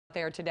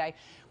there today.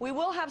 We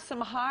will have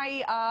some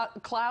high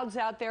clouds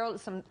out there,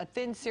 some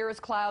thin cirrus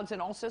clouds,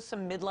 and also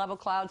some mid-level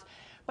clouds.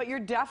 But you're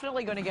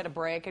definitely going to get a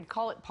break. I'd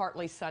call it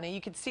partly sunny.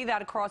 You can see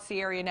that across the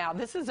area now.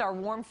 This is our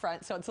warm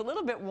front, so it's a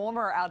little bit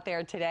warmer out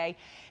there today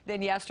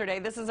than yesterday.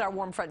 This is our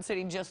warm front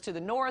sitting just to the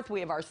north.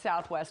 We have our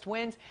southwest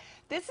winds.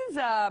 This is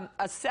a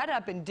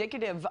setup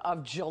indicative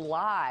of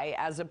July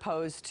as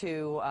opposed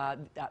to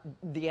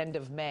the end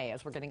of May,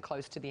 as we're getting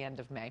close to the end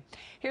of May.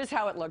 Here's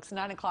how it looks,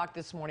 9 o'clock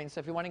this morning. So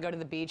if you want to go to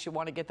the beach, you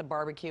want to get the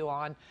barbecue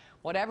on,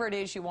 whatever it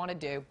is you want to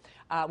do.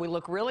 We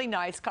look really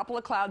nice. Couple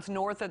of clouds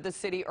north of the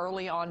city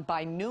early on.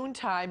 By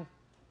noontime,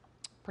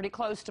 pretty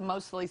close to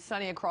mostly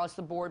sunny across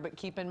the board, but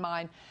keep in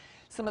mind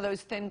some of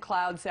those thin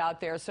clouds out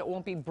there, so it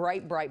won't be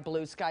bright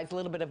blue skies. A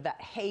little bit of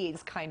that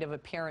haze kind of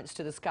appearance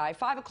to the sky.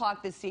 5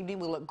 o'clock this evening,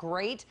 we look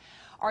great.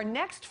 Our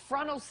next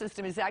frontal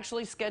system is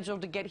actually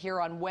scheduled to get here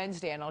on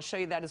Wednesday, and I'll show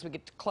you that as we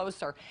get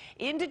closer.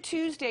 Into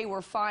Tuesday,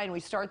 we're fine. We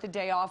start the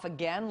day off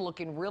again,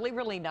 looking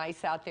really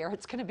nice out there.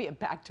 It's going to be a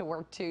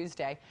back-to-work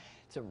Tuesday.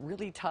 It's a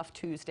really tough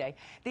Tuesday.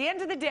 The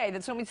end of the day,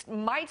 that's when we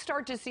might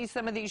start to see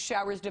some of these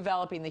showers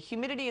developing. The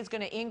humidity is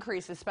going to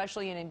increase,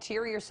 especially in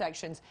interior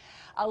sections,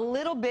 a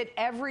little bit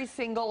every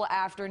single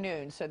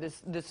afternoon. So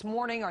this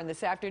morning or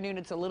this afternoon,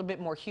 it's a little bit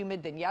more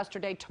humid than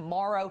yesterday.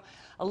 Tomorrow,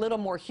 a little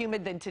more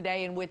humid than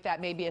today, and with that,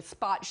 maybe a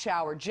spot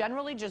shower,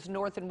 generally just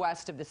north and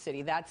west of the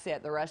city. That's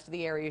it. The rest of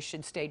the area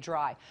should stay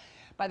dry.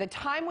 By the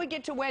time we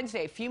get to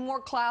Wednesday, a few more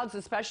clouds,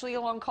 especially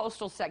along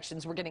coastal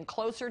sections. We're getting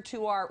closer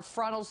to our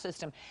frontal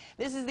system.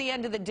 This is the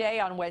end of the day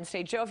on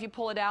Wednesday. Joe, if you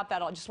pull it out,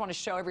 I just want to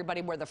show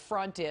everybody where the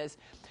front is.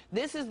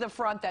 This is the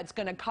front that's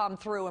going to come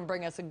through and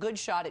bring us a good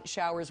shot at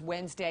showers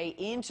Wednesday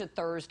into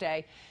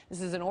Thursday.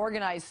 This is an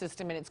organized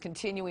system, and it's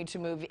continuing to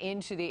move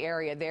into the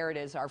area. There it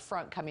is, our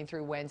front coming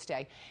through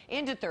Wednesday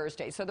into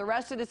Thursday. So the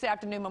rest of this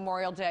afternoon,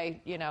 Memorial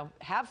Day, you know,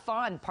 have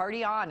fun,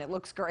 party on. It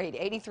looks great.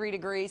 83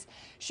 degrees.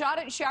 Shot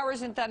at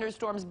showers and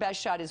thunderstorms.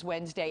 Best shot is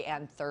Wednesday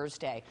and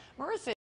Thursday. Marissa.